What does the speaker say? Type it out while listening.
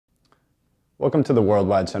Welcome to the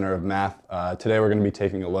Worldwide Center of Math. Today we're going to be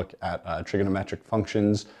taking a look at trigonometric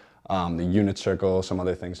functions, the unit circle, some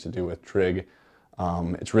other things to do with trig.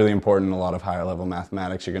 It's really important in a lot of higher level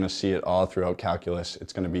mathematics. You're going to see it all throughout calculus.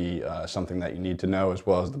 It's going to be something that you need to know as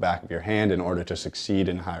well as the back of your hand in order to succeed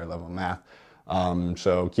in higher level math.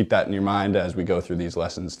 So keep that in your mind as we go through these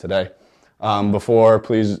lessons today. Before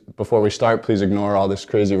we start, please ignore all this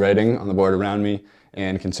crazy writing on the board around me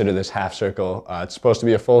and consider this half circle. It's supposed to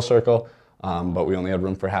be a full circle, but we only had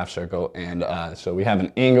room for half circle, and so we have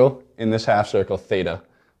an angle in this half circle, theta,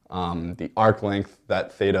 the arc length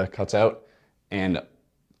that theta cuts out, and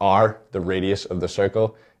r, the radius of the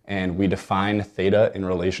circle, and we define theta in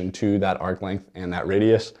relation to that arc length and that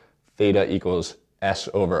radius. Theta equals s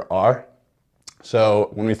over r. So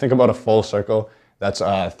when we think about a full circle, that's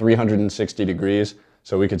 360 degrees.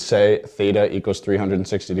 So we could say theta equals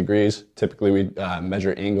 360 degrees. Typically we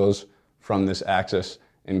measure angles from this axis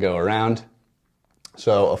and go around.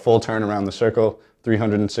 So a full turn around the circle,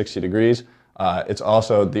 360 degrees. It's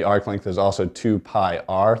also, the arc length is also 2 pi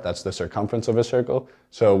r, that's the circumference of a circle.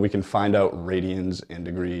 So we can find out radians and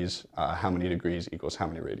degrees, how many degrees equals how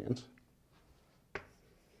many radians.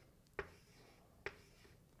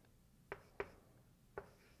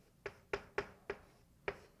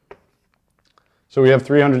 So we have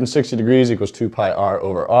 360 degrees equals 2 pi r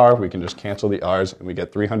over r. We can just cancel the r's and we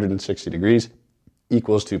get 360 degrees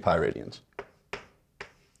equals 2 pi radians.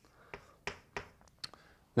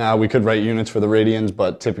 Now we could write units for the radians,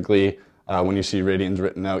 but typically when you see radians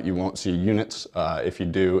written out, you won't see units. If you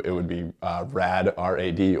do, it would be rad,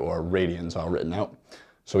 R-A-D, or radians all written out.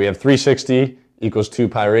 So we have 360 equals 2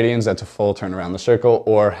 pi radians. That's a full turn around the circle,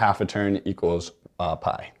 or half a turn equals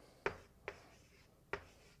pi.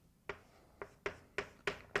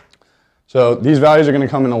 So these values are going to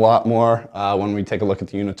come in a lot more when we take a look at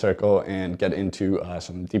the unit circle and get into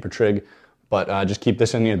some deeper trig, but just keep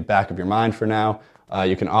this in the back of your mind for now.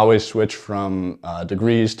 You can always switch from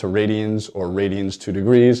degrees to radians or radians to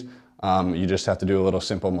degrees. You just have to do a little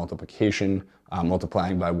simple multiplication,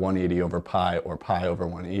 multiplying by 180 over pi or pi over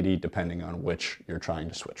 180, depending on which you're trying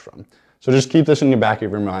to switch from. So just keep this in the back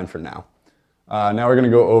of your mind for now. Now we're going to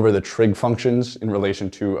go over the trig functions in relation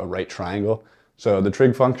to a right triangle. So the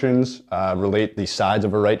trig functions relate the sides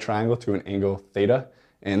of a right triangle to an angle theta,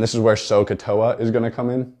 and this is where SOHCAHTOA is going to come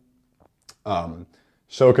in.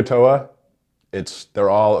 SOHCAHTOA, they're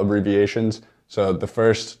all abbreviations. So the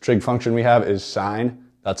first trig function we have is sine.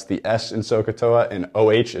 That's the S in SOHCAHTOA, and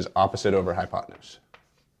OH is opposite over hypotenuse.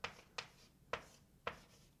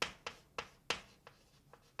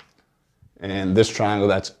 And this triangle,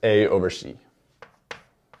 that's A over C.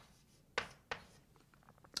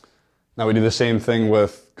 Now we do the same thing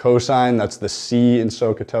with cosine, that's the C in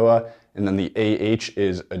SOHCAHTOA, and then the AH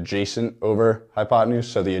is adjacent over hypotenuse,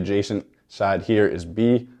 so the adjacent side here is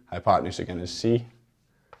B, hypotenuse again is C.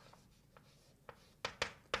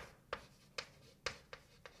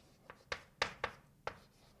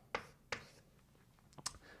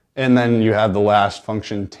 And then you have the last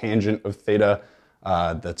function, tangent of theta,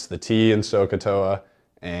 that's the T in SOHCAHTOA,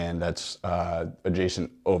 and that's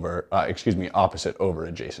opposite over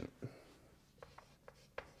adjacent.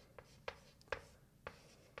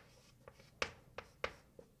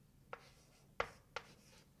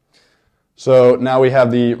 So now we have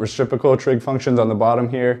the reciprocal trig functions on the bottom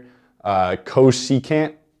here.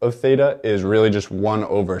 Cosecant of theta is really just 1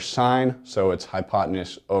 over sine, so it's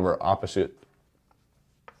hypotenuse over opposite.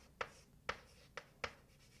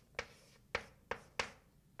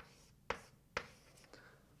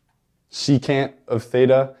 Secant of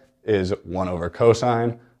theta is 1 over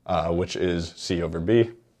cosine, which is C over B.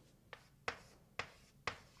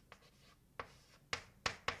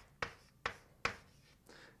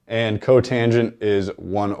 And cotangent is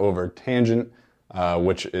 1 over tangent,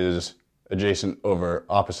 which is adjacent over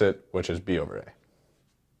opposite, which is B over A.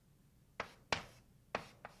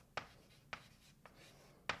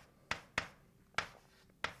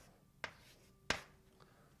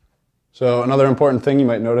 So another important thing you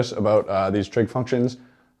might notice about these trig functions,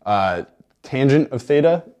 tangent of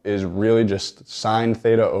theta is really just sine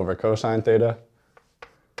theta over cosine theta.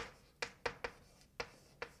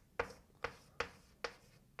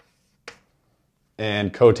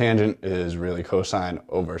 And cotangent is really cosine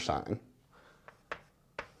over sine.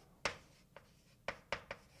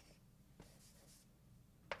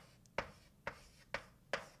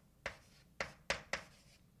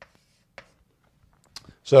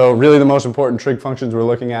 So really the most important trig functions we're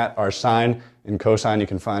looking at are sine and cosine. You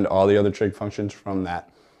can find all the other trig functions from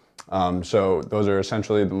that. So those are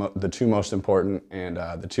essentially the two most important and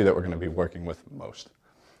the two that we're going to be working with most.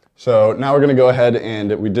 So now we're going to go ahead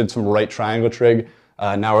and we did some right triangle trig.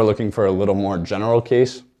 Now we're looking for a little more general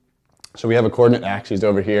case. So we have a coordinate axes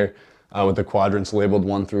over here with the quadrants labeled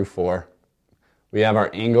 1 through 4. We have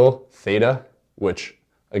our angle theta, which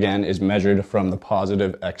again is measured from the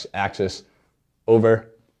positive x-axis over.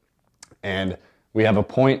 And we have a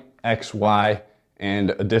point x, y,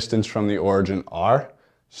 and a distance from the origin r.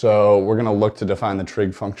 So we're going to look to define the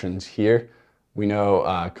trig functions here. We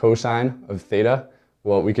know cosine of theta.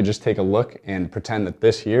 Well, we could just take a look and pretend that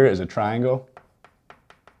this here is a triangle.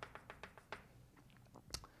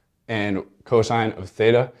 And cosine of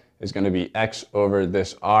theta is going to be x over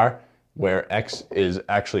this r, where x is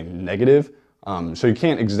actually negative. So you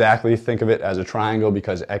can't exactly think of it as a triangle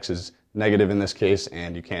because x is negative in this case,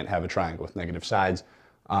 and you can't have a triangle with negative sides.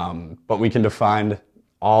 But we can define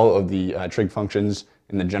all of the trig functions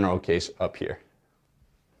in the general case up here.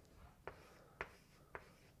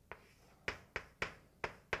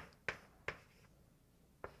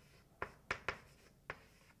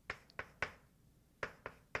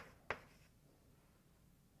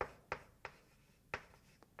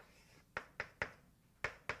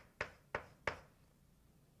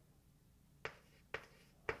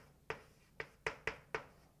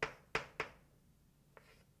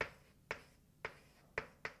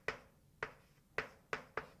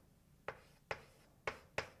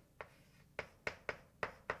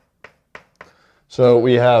 So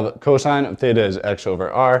we have cosine of theta is x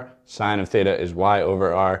over r, sine of theta is y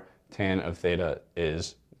over r, tan of theta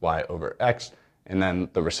is y over x, and then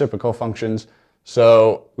the reciprocal functions.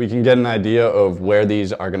 So we can get an idea of where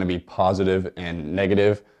these are going to be positive and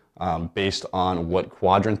negative based on what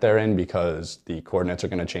quadrant they're in, because the coordinates are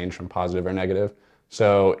going to change from positive or negative.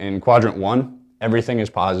 So in quadrant 1, everything is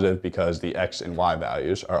positive because the x and y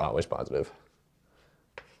values are always positive.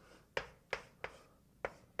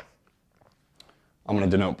 I'm going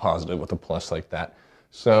to denote positive with a plus like that.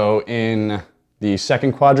 So in the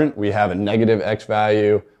second quadrant, we have a negative x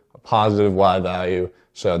value, a positive y value.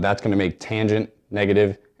 So that's going to make tangent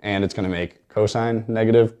negative, and it's going to make cosine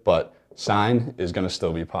negative, but sine is going to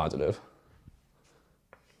still be positive.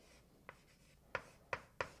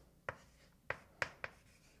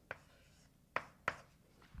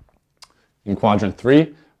 In quadrant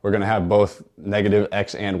 3, we're going to have both negative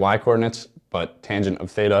x and y coordinates, but tangent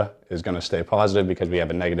of theta is going to stay positive because we have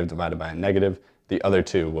a negative divided by a negative. The other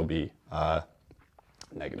two will be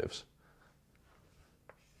negatives.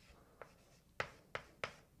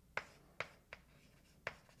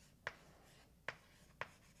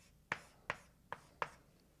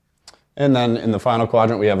 And then in the final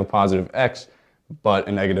quadrant, we have a positive x, but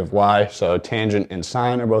a negative y. So tangent and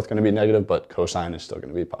sine are both going to be negative, but cosine is still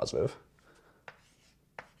going to be positive.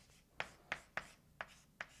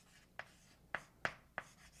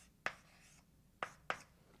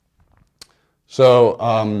 So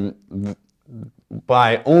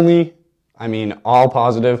by only, I mean all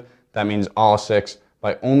positive, that means all 6.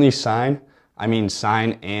 By only sine, I mean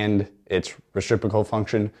sine and its reciprocal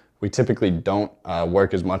function. We typically don't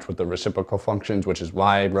work as much with the reciprocal functions, which is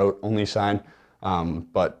why I wrote only sine.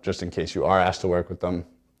 But just in case you are asked to work with them,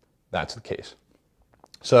 that's the case.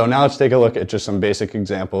 So now let's take a look at just some basic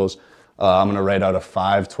examples. I'm going to write out a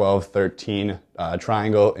 5, 12, 13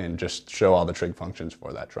 triangle and just show all the trig functions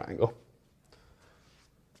for that triangle.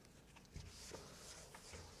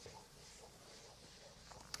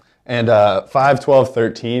 And 5, 12,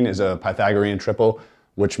 13 is a Pythagorean triple,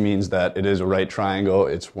 which means that it is a right triangle.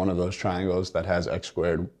 It's one of those triangles that has x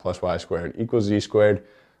squared plus y squared equals z squared.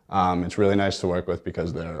 It's really nice to work with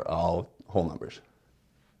because they're all whole numbers.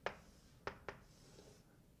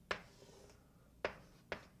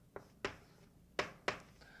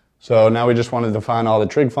 So now we just want to define all the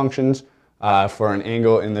trig functions. For an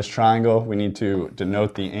angle in this triangle, we need to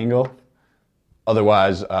denote the angle.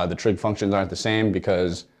 Otherwise, the trig functions aren't the same,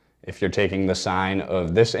 because if you're taking the sine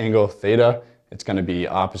of this angle, theta, it's going to be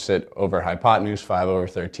opposite over hypotenuse, 5 over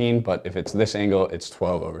 13. But if it's this angle, it's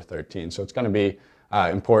 12 over 13. So it's going to be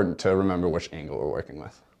important to remember which angle we're working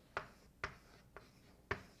with.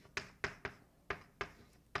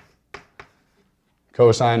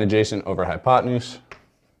 Cosine adjacent over hypotenuse.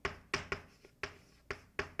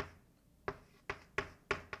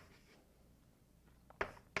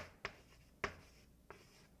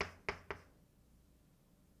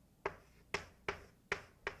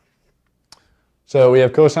 So we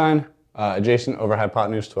have cosine adjacent over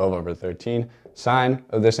hypotenuse, 12 over 13. Sine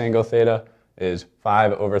of this angle theta is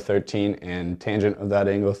 5 over 13, and tangent of that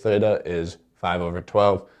angle theta is 5 over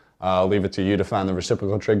 12. I'll leave it to you to find the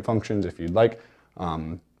reciprocal trig functions if you'd like,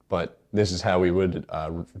 but this is how we would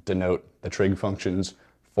denote the trig functions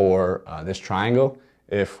for this triangle.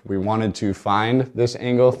 if we wanted to find this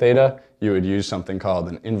angle theta, you would use something called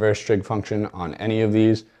an inverse trig function on any of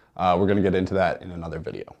these. We're going to get into that in another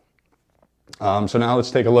video. So now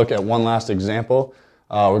let's take a look at one last example.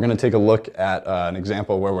 We're going to take a look at an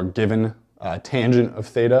example where we're given tangent of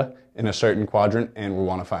theta in a certain quadrant and we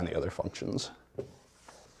want to find the other functions.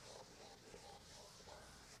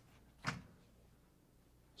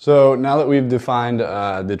 So now that we've defined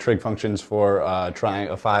the trig functions for a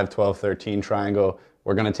 5, 12, 13 triangle,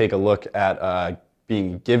 we're going to take a look at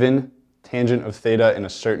being given tangent of theta in a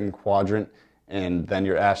certain quadrant, and then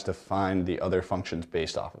you're asked to find the other functions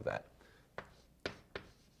based off of that.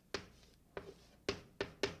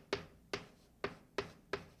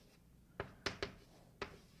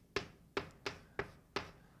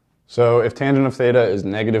 So if tangent of theta is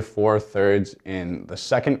 -4/3 in the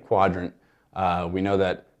second quadrant, we know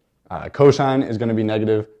that cosine is going to be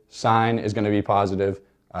negative, sine is going to be positive,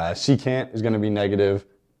 secant is going to be negative,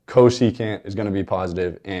 cosecant is going to be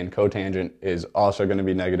positive, and cotangent is also going to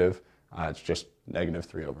be negative. It's just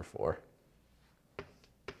 -3/4.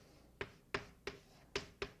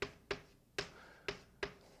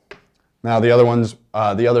 Now the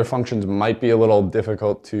other functions might be a little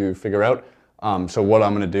difficult to figure out. So what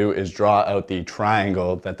I'm going to do is draw out the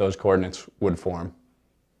triangle that those coordinates would form.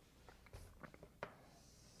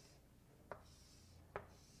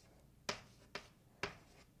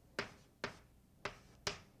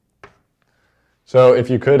 So if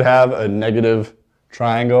you could have a negative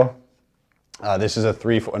triangle, this is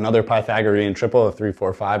another Pythagorean triple, a 3,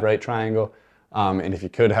 4, 5 right triangle. And if you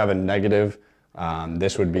could have a negative,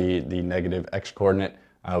 this would be the negative x coordinate.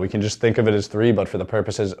 We can just think of it as 3, but for the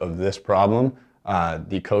purposes of this problem,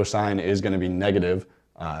 the cosine is going to be negative,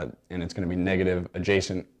 and it's going to be negative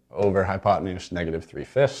adjacent over hypotenuse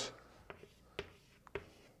 -3/5.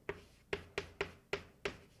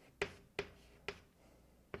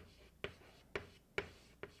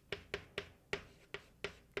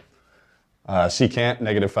 Secant,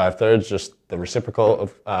 -5/3, just the reciprocal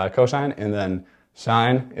of cosine, and then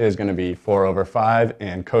sine is going to be 4/5,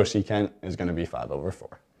 and cosecant is going to be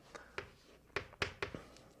 5/4.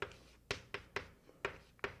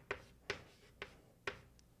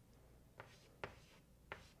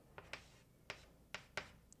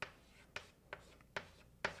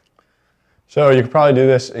 So you could probably do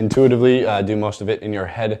this intuitively, do most of it in your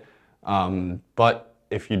head, but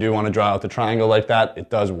if you do want to draw out the triangle like that, it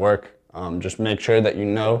does work. Just make sure that you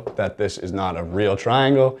know that this is not a real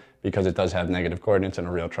triangle because it does have negative coordinates and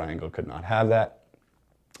a real triangle could not have that.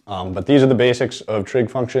 But these are the basics of trig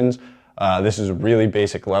functions. This is a really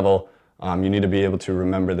basic level. You need to be able to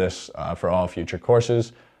remember this for all future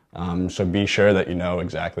courses. So be sure that you know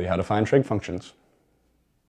exactly how to find trig functions.